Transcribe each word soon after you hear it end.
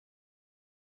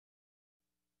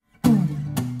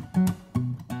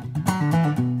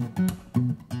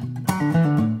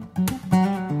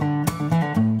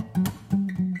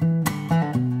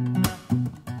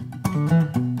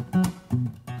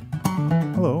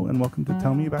Hello, and welcome to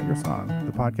Tell Me About Your Song,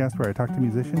 the podcast where I talk to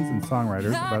musicians and songwriters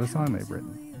about a song they've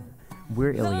written.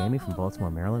 We're Iliami from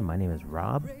Baltimore, Maryland. My name is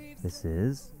Rob. This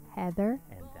is Heather.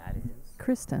 And that is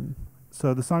Kristen.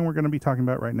 So the song we're going to be talking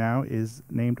about right now is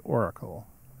named Oracle.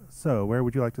 So where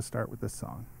would you like to start with this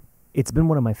song? It's been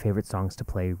one of my favorite songs to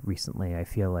play recently. I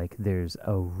feel like there's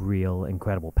a real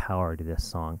incredible power to this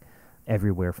song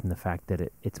everywhere, from the fact that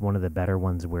it's one of the better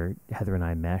ones where Heather and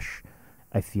I mesh.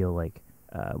 I feel like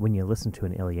when you listen to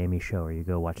an Iliami show or you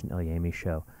go watch an Iliami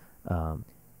show,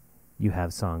 you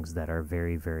have songs that are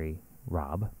very, very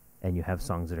Rob, and you have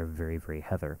songs that are very, very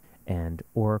Heather. And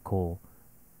Oracle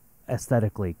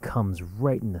aesthetically comes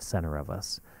right in the center of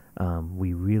us.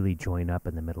 We really join up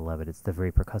in the middle of it. It's the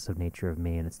very percussive nature of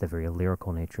me, and it's the very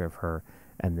lyrical nature of her.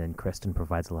 And then Kristen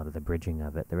provides a lot of the bridging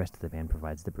of it. The rest of the band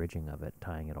provides the bridging of it,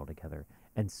 tying it all together.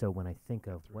 And so when I think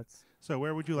of what's... So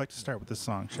where would you like to start with this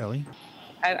song, Shelley?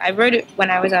 I wrote it when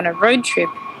I was on a road trip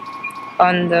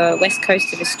on the west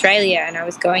coast of Australia, and I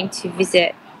was going to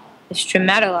visit the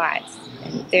stromatolites.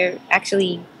 And they're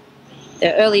actually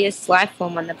the earliest life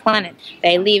form on the planet.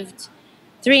 They lived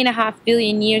 3.5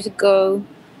 billion years ago.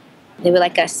 They were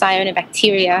like a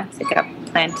cyanobacteria. It's like a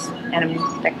plant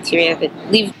animal bacteria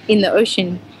that lived in the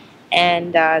ocean.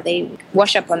 And they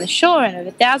wash up on the shore, and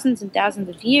over thousands and thousands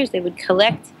of years they would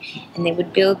collect and they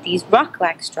would build these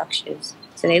rock-like structures.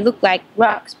 So they looked like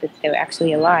rocks, but they were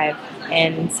actually alive.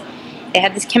 And they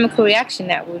had this chemical reaction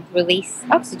that would release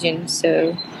oxygen.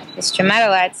 So the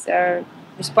stromatolites are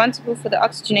responsible for the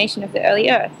oxygenation of the early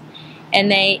Earth.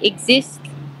 And they exist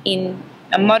in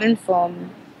a modern form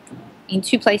in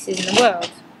 2 places in the world.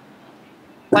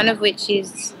 One of which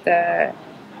is the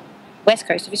west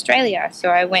coast of Australia. So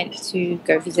I went to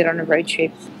go visit on a road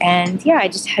trip. And yeah, I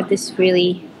just had this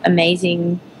really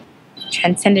amazing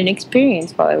transcendent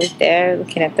experience while I was there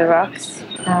looking at the rocks.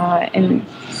 And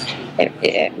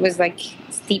it was like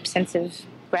this deep sense of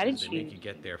gratitude. They make you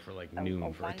get there for like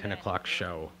noon for a 10 o'clock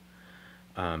show.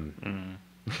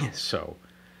 So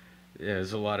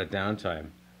there's a lot of downtime.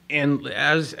 And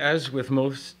as with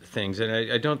most things, and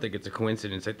I don't think it's a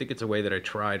coincidence, I think it's a way that I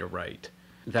try to write,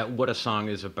 that what a song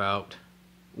is about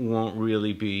won't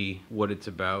really be what it's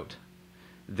about.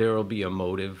 There will be a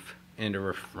motive and a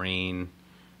refrain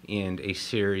and a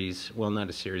series, well, not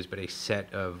a series, but a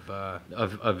set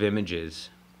of images.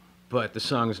 But the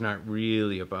song's not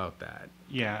really about that.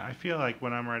 Yeah, I feel like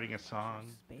when I'm writing a song...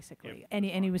 Basically. And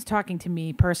he was talking to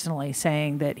me personally,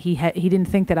 saying that he didn't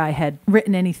think that I had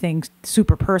written anything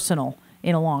super personal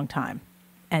in a long time.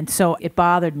 And so it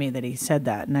bothered me that he said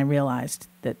that, and I realized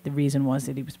that the reason was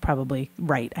that he was probably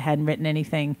right. I hadn't written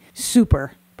anything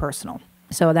super personal.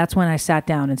 So that's when I sat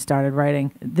down and started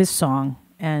writing this song,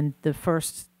 and the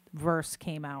first verse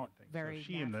came out very... So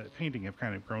she and the painting have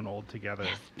kind of grown old together.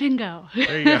 Bingo.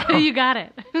 There you go. You got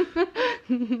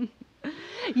it.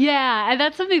 Yeah, and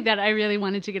that's something that I really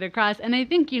wanted to get across. And I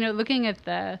think, looking at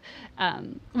the,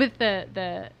 with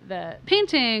the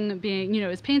painting being, it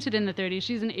was painted in the 30s,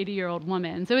 she's an 80-year-old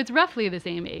woman. So it's roughly the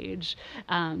same age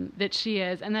that she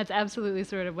is. And that's absolutely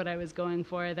sort of what I was going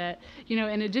for, that,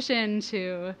 in addition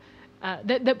to...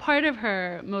 that part of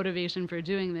her motivation for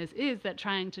doing this is that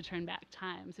trying to turn back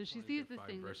time. So she sees this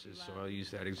thing. Verses, so I'll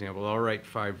use that example. I'll write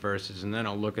 5 verses, and then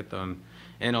I'll look at them,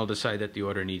 and I'll decide that the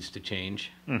order needs to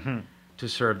change to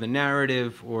serve the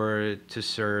narrative or to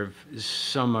serve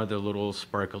some other little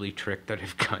sparkly trick that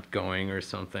I've got going or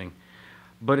something.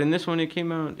 But in this one, it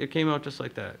came out just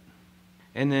like that.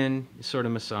 And then sort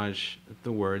of massage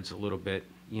the words a little bit,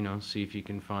 see if you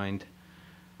can find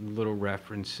little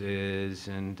references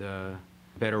and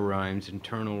better rhymes,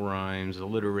 internal rhymes,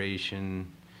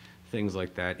 alliteration, things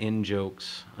like that.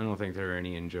 In-jokes. I don't think there are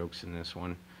any in-jokes in this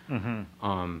one.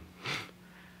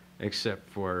 Except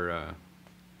for,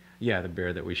 the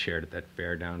bear that we shared at that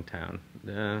fair downtown.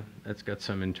 That's got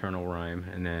some internal rhyme.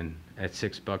 And then at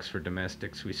 $6 for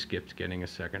domestics, we skipped getting a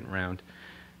second round,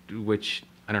 which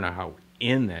I don't know how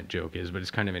in that joke is, but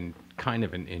it's kind of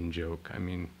an in-joke. I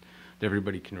mean,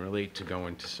 everybody can relate to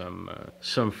going to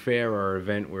some fair or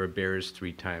event where a bear is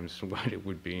 3 times what it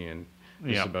would be in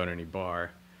just about any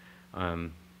bar.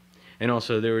 And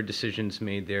also there were decisions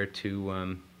made there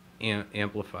to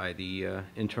amplify the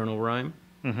internal rhyme.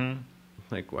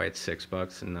 Like why it's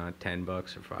 $6 and not $10 or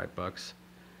 $5.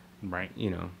 Right.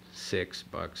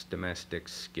 $6,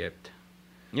 domestics, skipped.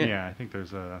 Yeah, I think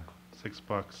there's $6.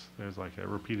 There's like a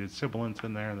repeated sibilant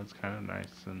in there that's kind of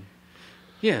nice. And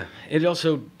yeah, it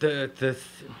also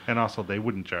and also they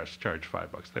wouldn't just charge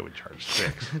 $5; they would charge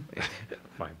 $6.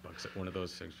 $5 at one of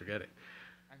those 6, forget it.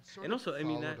 And also, I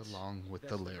mean, that's along with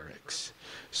the lyrics.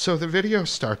 So the video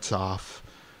starts off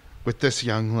with this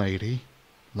young lady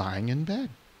lying in bed.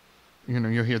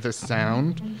 you hear this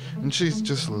sound, and she's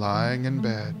just lying in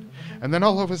bed. And then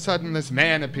all of a sudden, this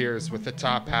man appears with the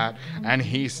top hat, and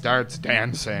he starts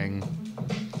dancing.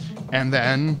 And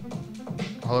then,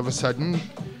 all of a sudden,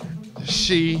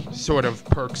 she sort of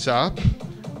perks up,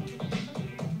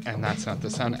 and that's not the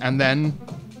sound. And then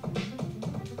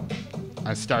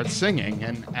I start singing,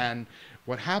 and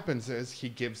what happens is he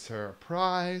gives her a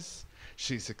prize.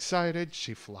 She's excited.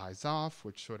 She flies off,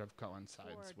 which sort of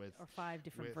coincides with... Or 5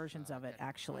 different versions of it,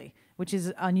 actually, which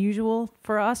is unusual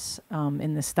for us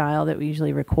in the style that we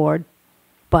usually record.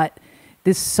 But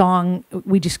this song,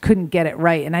 we just couldn't get it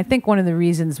right. And I think one of the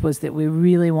reasons was that we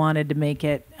really wanted to make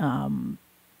it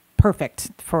perfect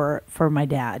for my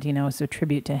dad, as a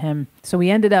tribute to him. So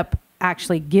we ended up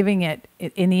actually giving it,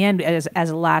 in the end, as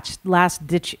a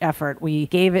last-ditch effort. We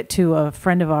gave it to a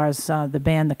friend of ours, the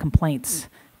band The Complaints,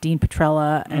 Dean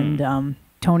Petrella and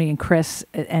Tony and Chris,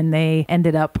 and they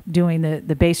ended up doing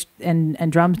the bass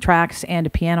and drum tracks and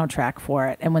a piano track for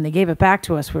it. And when they gave it back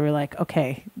to us, we were like,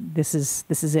 okay, this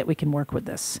is it. We can work with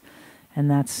this.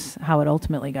 And that's how it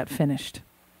ultimately got finished.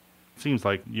 Seems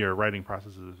like your writing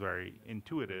process is very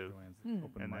intuitive.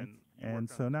 And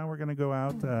so now we're going to go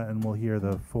out and we'll hear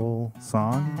the full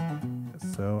song.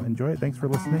 So enjoy it. Thanks for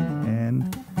listening,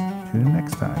 and tune in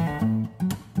next time.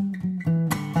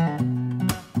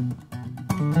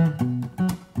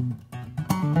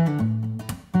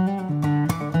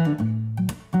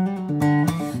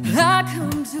 I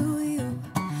come to you,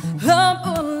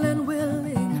 humble and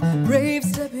willing, brave,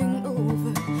 stepping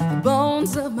over the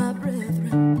bones of my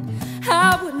brethren.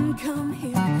 I wouldn't come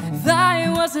here if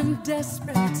I wasn't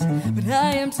desperate, but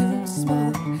I am too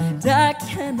small and I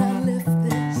cannot lift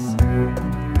this.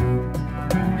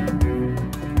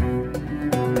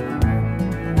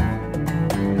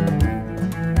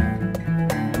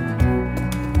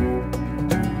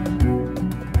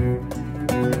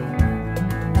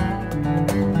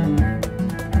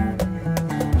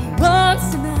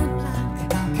 Once a man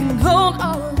black can hold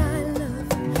all I love,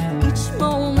 each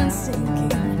moment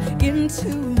sinking into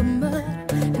the mud,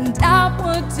 and I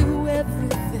would do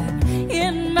everything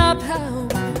in my power,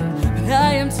 but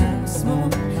I am too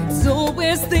small, so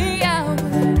is the hour.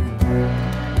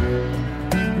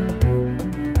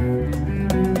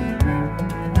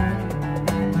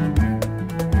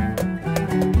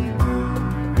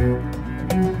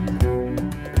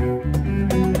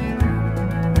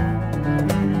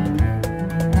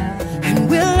 And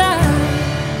will I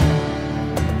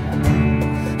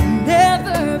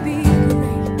never be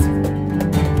great?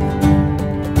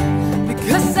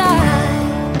 Because I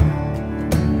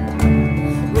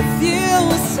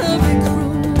refuse to be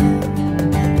cruel.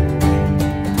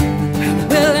 And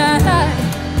will I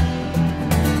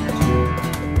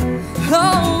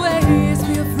always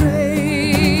be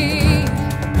afraid?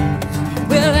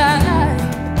 Will I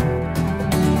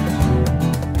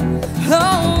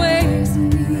always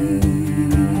need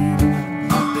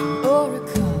an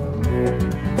oracle?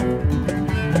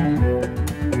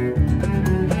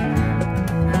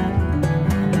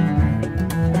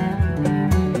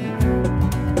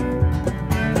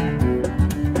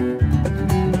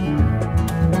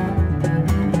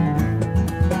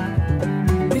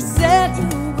 They said you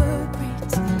were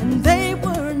great, and they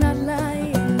were not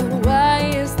lying. But why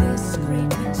is this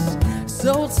greatness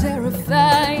so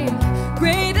terrifying?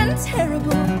 Great and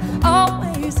terrible,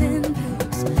 always in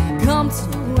pace. Come to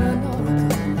an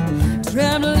oracle,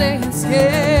 trembling and scared.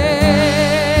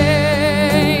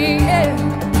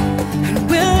 And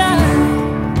will I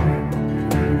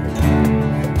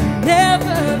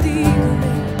never be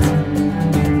great?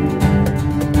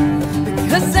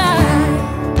 Because I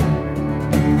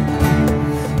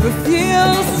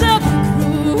refuse to be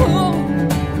cruel.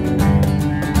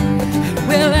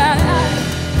 Will I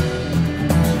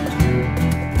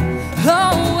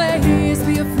always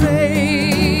be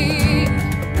afraid?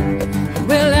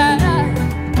 Will I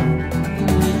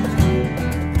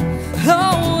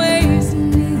always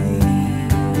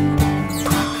need an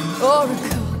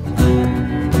oracle?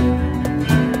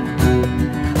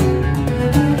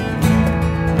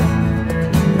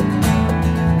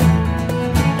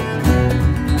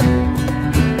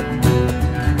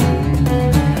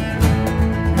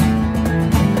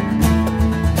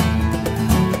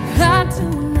 I do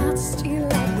not steal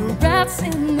like the rats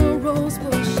in the rose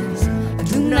bushes. I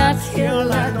do not kill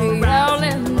like the owl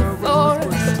in the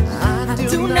forest. I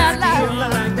do not lie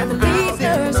like the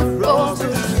leaders of rose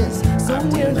bushes. So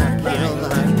will I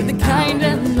lie with the kind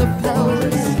and the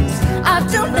flowers. I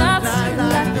do not steal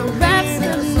like the rats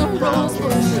in the rose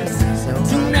bushes. I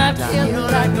do not kill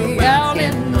like the owl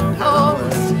in the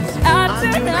forest. I do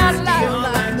not lie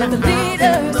like the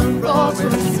leaders of rose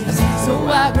bushes. So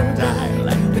I will die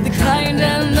with the kind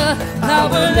and the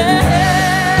powerless.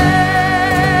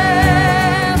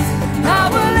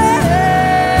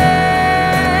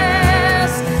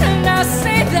 And I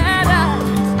say that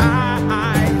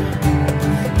I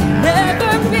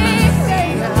never be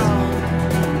able.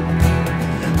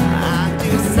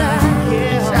 'Cause I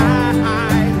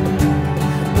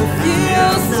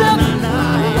feel so low.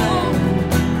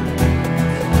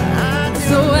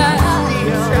 So I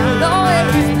will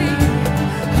always be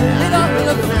a little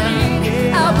afraid.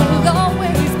 I will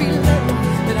always be little,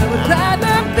 but I would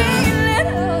rather be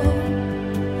little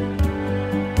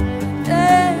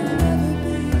than ever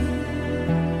be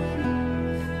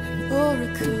an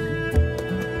oracle.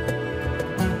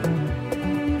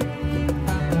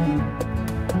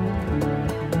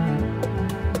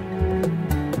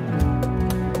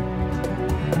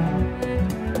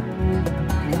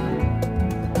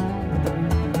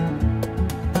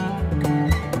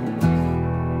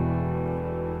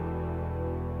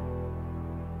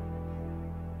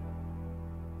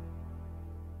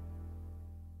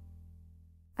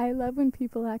 I love when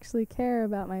people actually care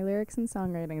about my lyrics and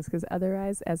songwritings, because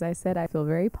otherwise, as I said, I feel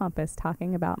very pompous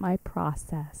talking about my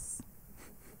process.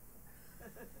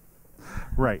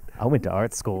 Right. I went to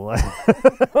art school.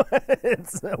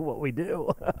 It's what we do.